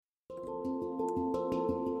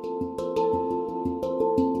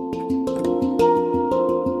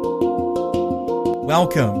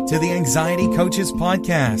Welcome to the Anxiety Coaches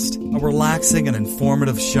Podcast, a relaxing and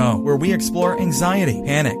informative show where we explore anxiety,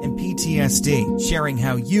 panic, and PTSD, sharing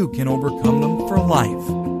how you can overcome them for life.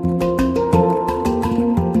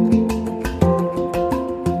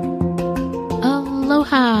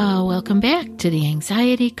 Aloha! Welcome back to the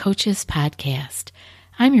Anxiety Coaches Podcast.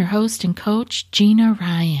 I'm your host and coach, Gina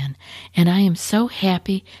Ryan, and I am so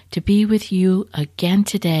happy to be with you again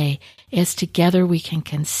today as together we can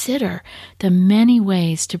consider the many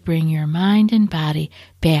ways to bring your mind and body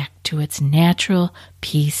back to its natural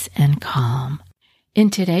peace and calm.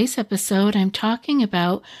 In today's episode, I'm talking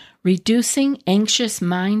about reducing anxious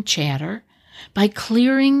mind chatter by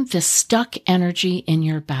clearing the stuck energy in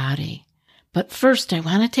your body. But first, I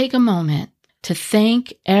want to take a moment to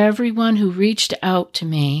thank everyone who reached out to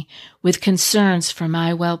me with concerns for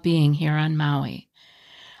my well-being here on Maui.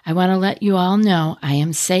 I want to let you all know I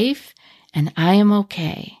am safe and I am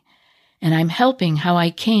okay, and I'm helping how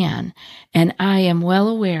I can, and I am well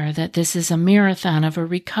aware that this is a marathon of a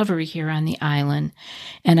recovery here on the island,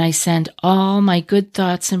 and I send all my good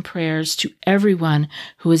thoughts and prayers to everyone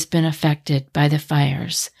who has been affected by the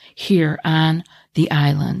fires here on the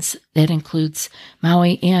islands. That includes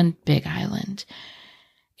Maui and Big Island.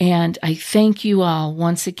 And I thank you all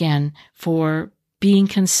once again for being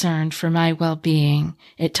concerned for my well-being.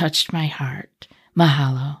 It touched my heart.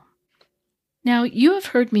 Mahalo. Now, you have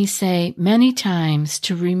heard me say many times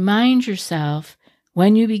to remind yourself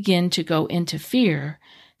when you begin to go into fear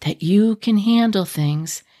that you can handle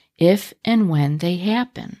things if and when they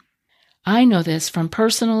happen. I know this from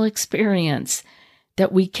personal experience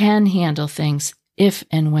that we can handle things if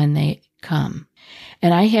and when they come.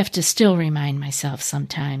 And I have to still remind myself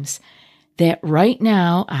sometimes that right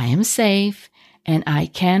now I am safe and I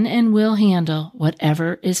can and will handle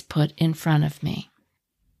whatever is put in front of me.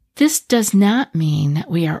 This does not mean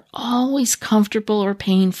that we are always comfortable or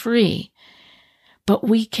pain-free, but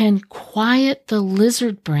we can quiet the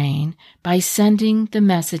lizard brain by sending the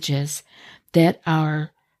messages that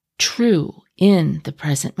are true in the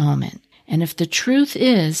present moment. And if the truth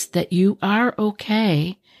is that you are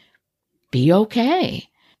okay, be okay.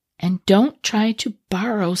 And don't try to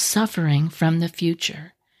borrow suffering from the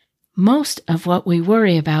future. Most of what we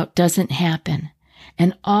worry about doesn't happen,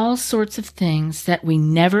 and all sorts of things that we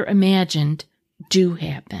never imagined do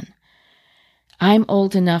happen. I'm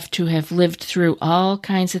old enough to have lived through all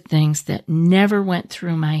kinds of things that never went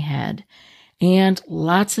through my head, and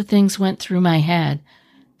lots of things went through my head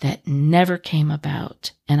that never came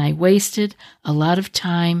about. And I wasted a lot of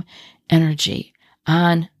time, energy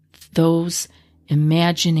on those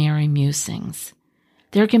imaginary musings.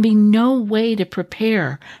 There can be no way to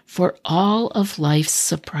prepare for all of life's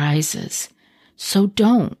surprises. So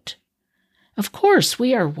don't. Of course,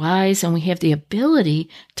 we are wise and we have the ability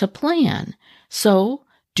to plan. So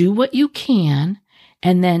do what you can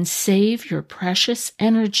and then save your precious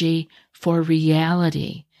energy for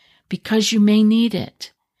reality because you may need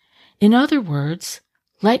it. In other words,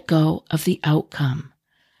 let go of the outcome.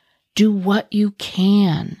 Do what you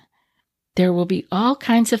can. There will be all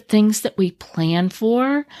kinds of things that we plan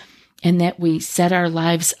for and that we set our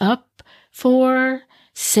lives up for,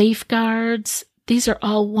 safeguards. These are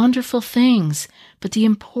all wonderful things, but the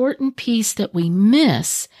important piece that we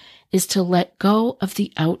miss is to let go of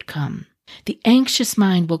the outcome. The anxious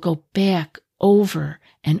mind will go back over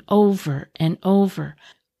and over and over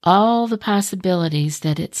all the possibilities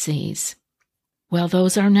that it sees. Well,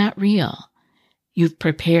 those are not real. You've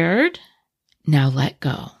prepared, now let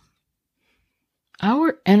go.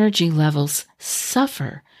 Our energy levels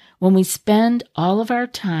suffer when we spend all of our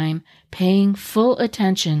time paying full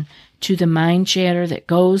attention to the mind chatter that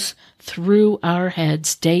goes through our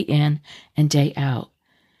heads day in and day out.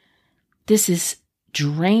 This is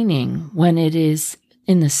draining when it is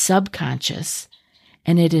in the subconscious,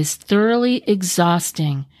 and it is thoroughly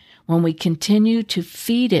exhausting when we continue to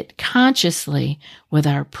feed it consciously with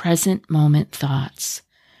our present moment thoughts.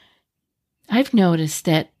 I've noticed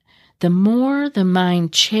that the more the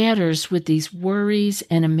mind chatters with these worries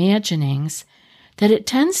and imaginings, that it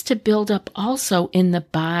tends to build up also in the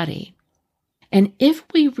body. And if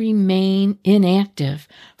we remain inactive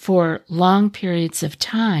for long periods of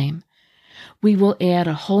time, we will add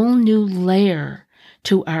a whole new layer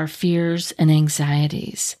to our fears and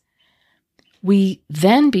anxieties. We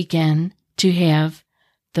then begin to have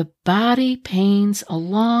the body pains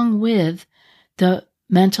along with the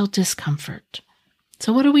mental discomfort.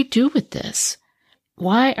 So what do we do with this?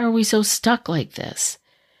 Why are we so stuck like this?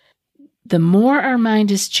 The more our mind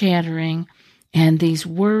is chattering and these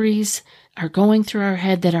worries are going through our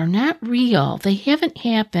head that are not real, they haven't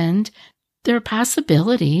happened, they're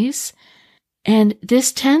possibilities, And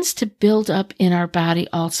this tends to build up in our body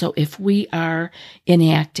also if we are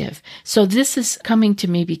inactive. So this is coming to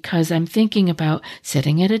me because I'm thinking about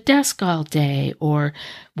sitting at a desk all day or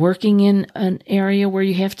working in an area where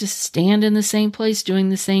you have to stand in the same place doing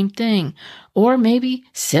the same thing, or maybe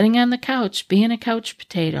sitting on the couch, being a couch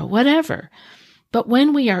potato, whatever. But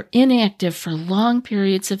when we are inactive for long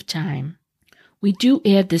periods of time, we do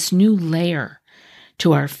add this new layer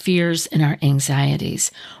to our fears and our anxieties.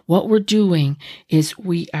 What we're doing is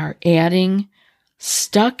we are adding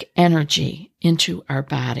stuck energy into our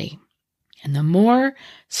body. And the more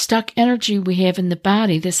stuck energy we have in the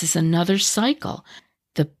body, this is another cycle.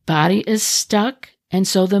 The body is stuck, and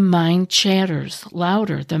so the mind chatters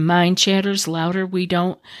louder. The mind chatters louder. We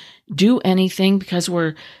don't do anything because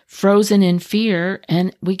we're frozen in fear,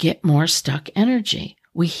 and we get more stuck energy.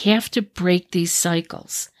 We have to break these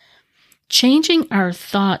cycles. Changing our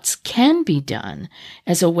thoughts can be done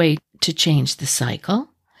as a way to change the cycle.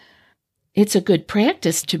 It's a good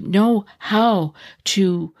practice to know how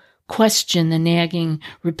to question the nagging,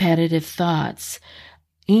 repetitive thoughts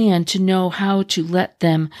and to know how to let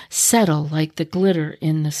them settle like the glitter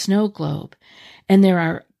in the snow globe. And there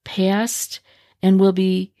are past and will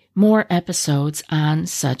be more episodes on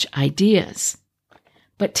such ideas.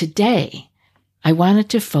 But today, I wanted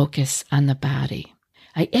to focus on the body.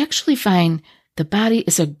 I actually find the body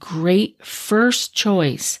is a great first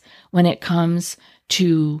choice when it comes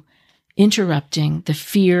to interrupting the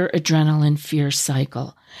adrenaline fear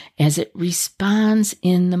cycle. As it responds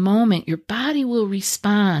in the moment, your body will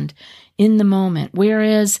respond in the moment,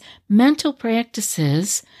 whereas mental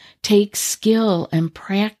practices take skill and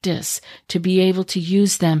practice to be able to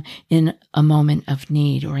use them in a moment of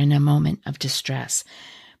need or in a moment of distress.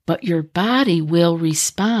 But your body will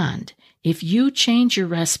respond. If you change your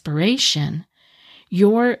respiration,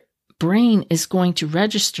 your brain is going to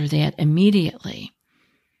register that immediately.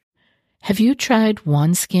 Have you tried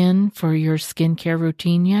OneSkin for your skincare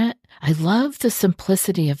routine yet? I love the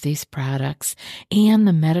simplicity of these products and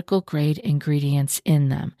the medical grade ingredients in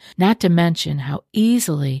them, not to mention how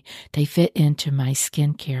easily they fit into my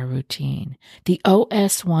skincare routine. The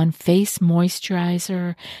OS1 Face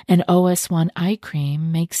Moisturizer and OS1 Eye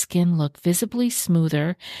Cream make skin look visibly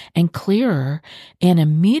smoother and clearer and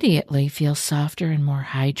immediately feel softer and more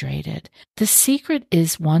hydrated. The secret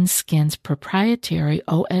is OneSkin's proprietary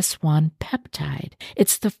OS1 peptide.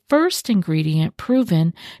 It's the first ingredient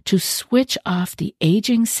proven to switch off the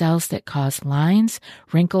aging cells that cause lines,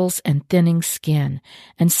 wrinkles, and thinning skin,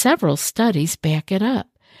 and several studies back it up.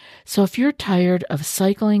 So if you're tired of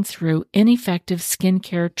cycling through ineffective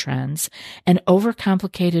skincare trends and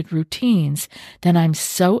overcomplicated routines, then I'm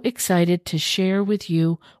so excited to share with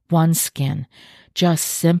you OneSkin, just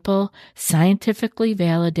simple, scientifically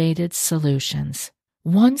validated solutions.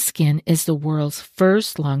 OneSkin is the world's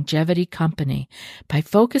first longevity company. By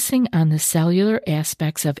focusing on the cellular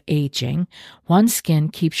aspects of aging,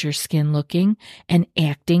 OneSkin keeps your skin looking and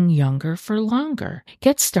acting younger for longer.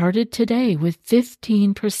 Get started today with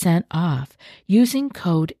 15% off using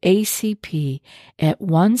code ACP at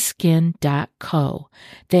oneskin.co.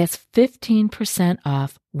 That's 15%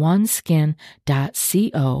 off oneskin.co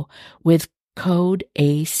with code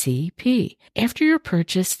ACP. After your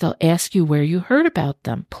purchase, they'll ask you where you heard about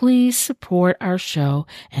them. Please support our show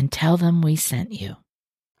and tell them we sent you.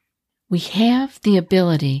 We have the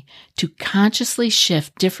ability to consciously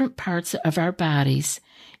shift different parts of our bodies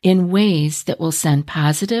in ways that will send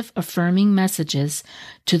positive, affirming messages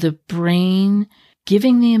to the brain,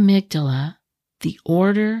 giving the amygdala the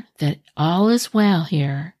order that all is well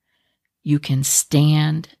here. You can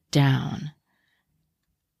stand down.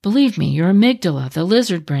 Believe me, your amygdala, the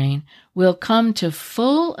lizard brain, will come to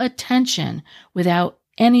full attention without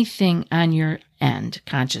anything on your end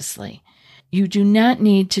consciously. You do not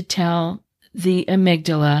need to tell the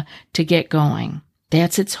amygdala to get going.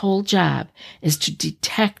 That's its whole job, is to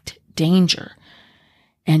detect danger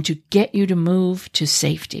and to get you to move to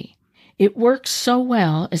safety. It works so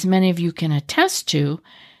well, as many of you can attest to,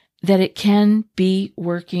 that it can be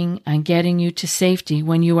working on getting you to safety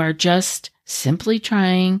when you are just simply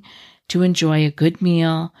trying to enjoy a good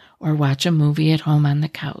meal or watch a movie at home on the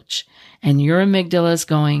couch. And your amygdala is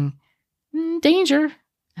going, danger.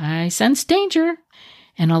 I sense danger.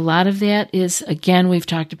 And a lot of that is, again, we've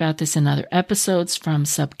talked about this in other episodes, from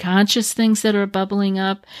subconscious things that are bubbling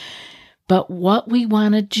up. But what we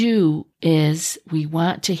want to do is we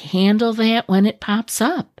want to handle that when it pops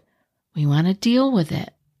up. We want to deal with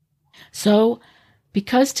it. So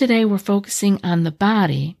because today we're focusing on the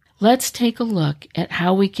body, let's take a look at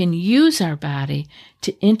how we can use our body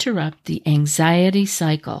to interrupt the anxiety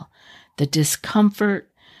cycle, the discomfort,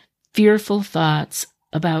 fearful thoughts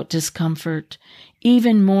about discomfort,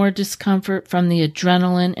 even more discomfort from the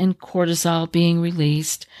adrenaline and cortisol being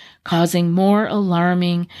released, causing more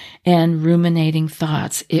alarming and ruminating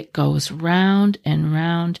thoughts. It goes round and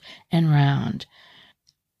round and round.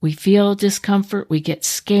 We feel discomfort, we get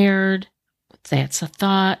scared. That's a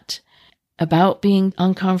thought about being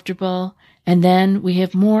uncomfortable. And then we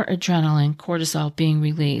have more adrenaline, cortisol being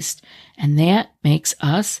released. And that makes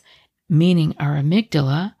us, meaning our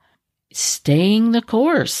amygdala, staying the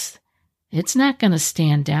course. It's not going to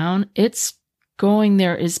stand down. It's going,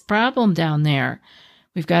 there is problem down there.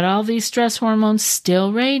 We've got all these stress hormones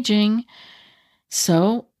still raging.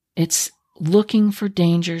 So it's looking for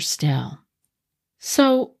danger still.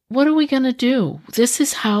 So what are we going to do? This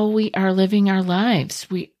is how we are living our lives.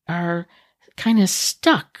 We are kind of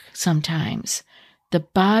stuck sometimes. The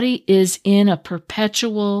body is in a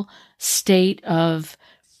perpetual state of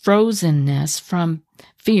frozenness from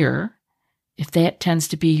fear, if that tends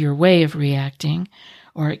to be your way of reacting,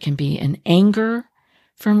 or it can be in anger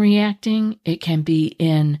from reacting. It can be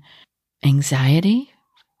in anxiety.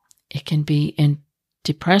 It can be in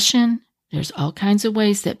depression. There's all kinds of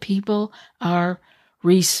ways that people are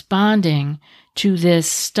responding to this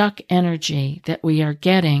stuck energy that we are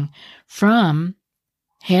getting from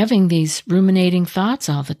having these ruminating thoughts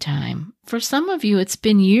all the time. For some of you, it's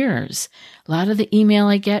been years. A lot of the email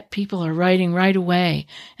I get, people are writing right away.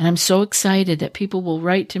 And I'm so excited that people will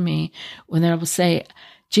write to me when they will say,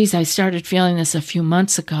 geez, I started feeling this a few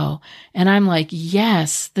months ago. And I'm like,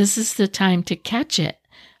 yes, this is the time to catch it.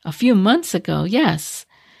 A few months ago, yes.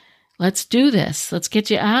 Let's do this. Let's get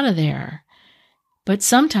you out of there. But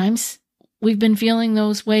sometimes we've been feeling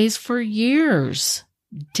those ways for years,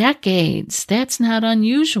 decades. That's not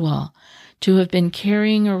unusual to have been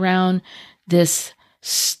carrying around this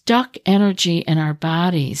stuck energy in our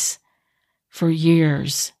bodies for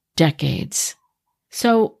years, decades.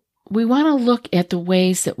 So we want to look at the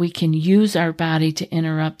ways that we can use our body to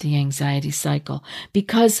interrupt the anxiety cycle,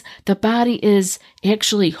 because the body is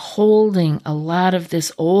actually holding a lot of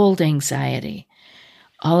this old anxiety,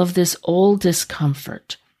 all of this old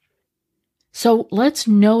discomfort. So let's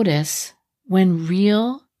notice when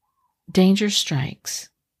real danger strikes,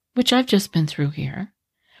 which I've just been through here.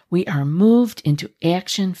 We are moved into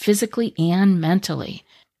action physically and mentally.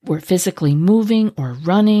 We're physically moving or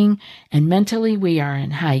running, and mentally we are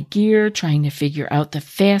in high gear trying to figure out the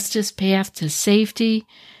fastest path to safety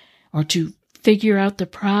or to figure out the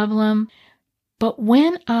problem. But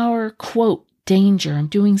when our, quote, danger, I'm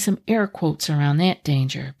doing some air quotes around that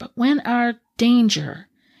danger, but when our danger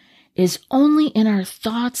is only in our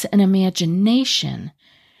thoughts and imagination,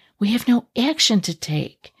 we have no action to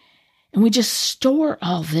take, and we just store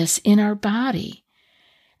all this in our body.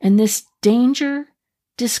 And this danger,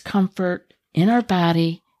 discomfort in our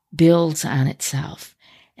body builds on itself.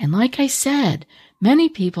 And like I said, many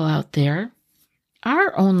people out there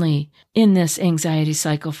are only in this anxiety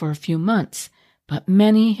cycle for a few months, but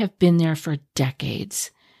many have been there for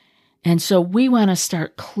decades. And so we want to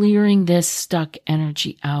start clearing this stuck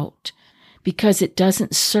energy out because it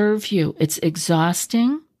doesn't serve you. It's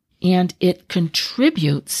exhausting, and it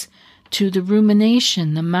contributes to the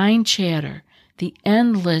rumination, the mind chatter, the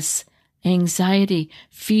endless anxiety,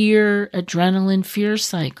 fear, adrenaline, fear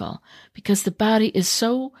cycle, because the body is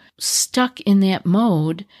so stuck in that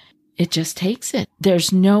mode, it just takes it.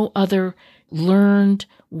 There's no other learned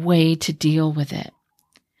way to deal with it.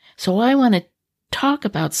 So I want to talk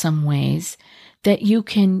about some ways that you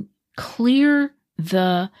can clear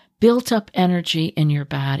the built-up energy in your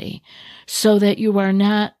body so that you are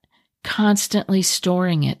not constantly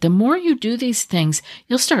storing it. The more you do these things,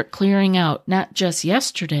 you'll start clearing out not just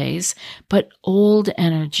yesterday's, but old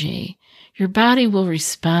energy. Your body will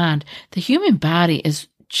respond. The human body is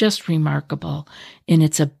just remarkable in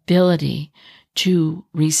its ability to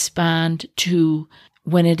respond to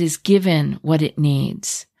when it is given what it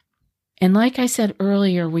needs. And like I said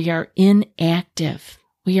earlier, we are inactive.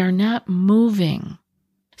 We are not moving.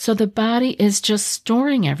 So the body is just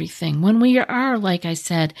storing everything. When we are, like I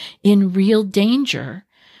said, in real danger.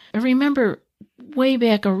 I remember way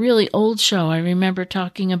back a really old show, I remember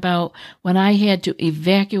talking about when I had to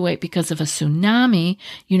evacuate because of a tsunami.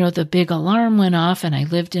 You know, the big alarm went off, and I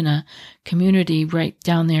lived in a community right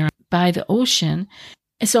down there by the ocean.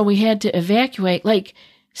 And so we had to evacuate.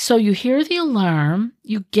 So you hear the alarm,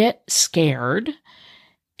 you get scared,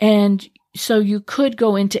 and so you could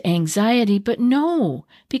go into anxiety, but no,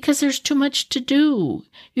 because there's too much to do.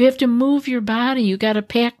 You have to move your body. You got to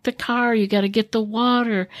pack the car. You got to get the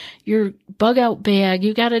water, your bug out bag.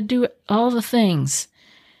 You got to do all the things.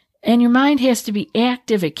 And your mind has to be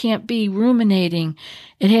active. It can't be ruminating.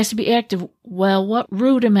 It has to be active. Well, what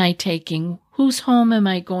route am I taking? Whose home am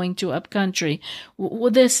I going to up country?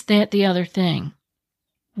 This, that, the other thing.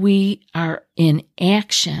 We are in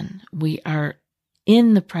action. We are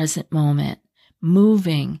in the present moment,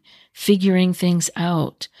 moving, figuring things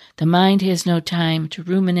out. The mind has no time to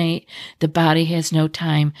ruminate. The body has no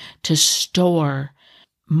time to store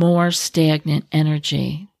more stagnant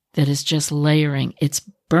energy that is just layering. It's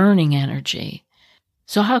burning energy.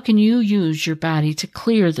 So how can you use your body to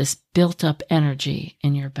clear this built-up energy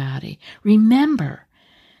in your body? Remember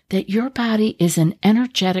that your body is an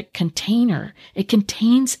energetic container. It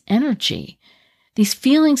contains energy. These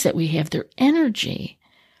feelings that we have, they're energy.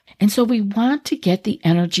 And so we want to get the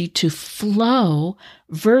energy to flow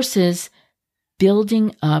versus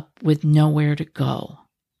building up with nowhere to go.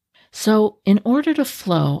 So in order to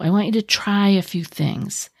flow, I want you to try a few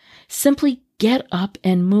things. Simply get up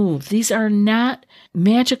and move. These are not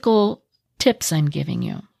magical tips I'm giving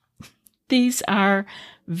you. These are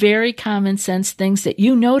very common sense things that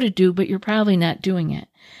you know to do, but you're probably not doing it.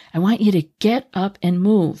 I want you to get up and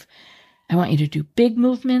move. I want you to do big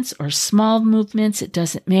movements or small movements. It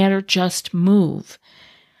doesn't matter. Just move.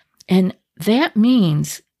 And that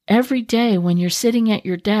means every day when you're sitting at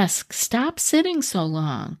your desk, stop sitting so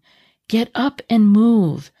long. Get up and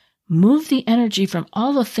move. Move the energy from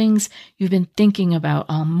all the things you've been thinking about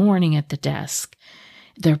all morning at the desk.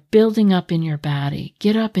 They're building up in your body.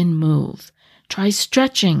 Get up and move. Try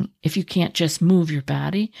stretching if you can't just move your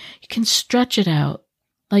body. You can stretch it out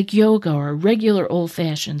like yoga or regular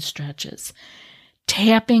old-fashioned stretches.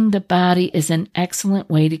 Tapping the body is an excellent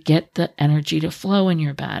way to get the energy to flow in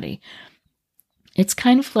your body. It's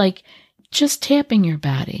kind of like just tapping your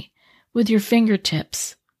body with your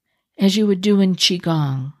fingertips as you would do in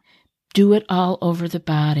Qigong. Do it all over the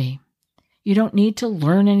body. You don't need to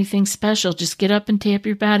learn anything special. Just get up and tap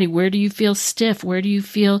your body. Where do you feel stiff? Where do you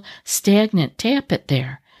feel stagnant? Tap it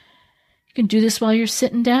there. You can do this while you're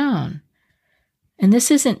sitting down. And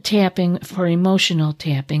this isn't tapping for emotional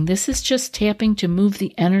tapping. This is just tapping to move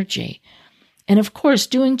the energy. And of course,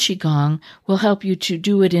 doing Qigong will help you to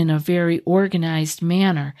do it in a very organized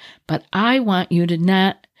manner. But I want you to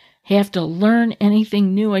not have to learn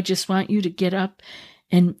anything new. I just want you to get up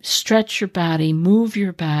and stretch your body, move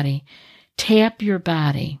your body, tap your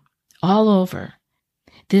body all over.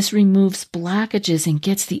 This removes blockages and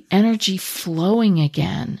gets the energy flowing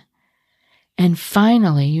again. And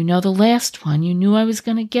finally, you know the last one, you knew I was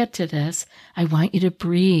going to get to this. I want you to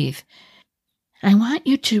breathe. I want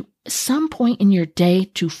you to, at some point in your day,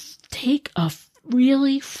 to take a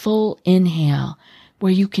really full inhale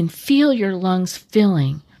where you can feel your lungs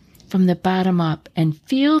filling from the bottom up and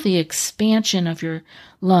feel the expansion of your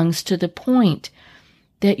lungs to the point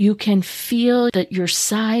that you can feel that your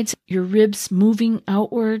sides, your ribs moving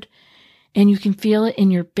outward, and you can feel it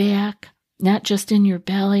in your back, not just in your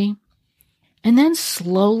belly. And then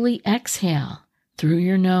slowly exhale through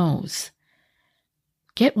your nose.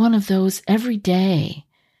 Get one of those every day,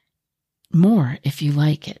 more if you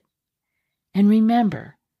like it. And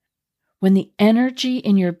remember, when the energy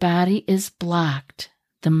in your body is blocked,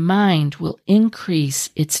 the mind will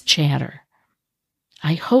increase its chatter.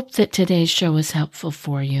 I hope that today's show is helpful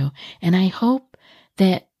for you, and I hope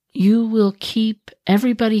that you will keep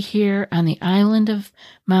everybody here on the island of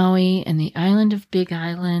Maui and the island of Big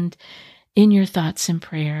Island in your thoughts and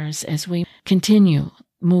prayers as we continue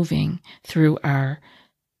moving through our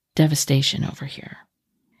devastation over here.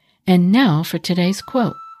 And now for today's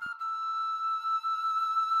quote.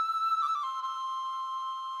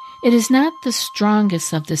 It is not the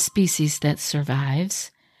strongest of the species that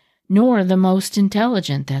survives, nor the most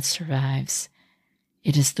intelligent that survives.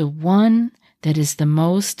 It is the one that is the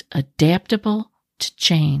most adaptable to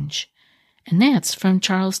change. And that's from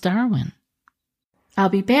Charles Darwin. I'll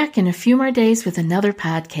be back in a few more days with another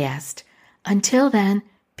podcast. Until then,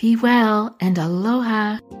 be well and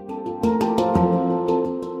aloha.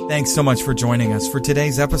 Thanks so much for joining us for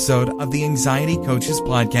today's episode of the Anxiety Coaches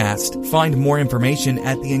Podcast. Find more information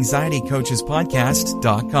at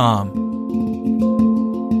theanxietycoachespodcast.com.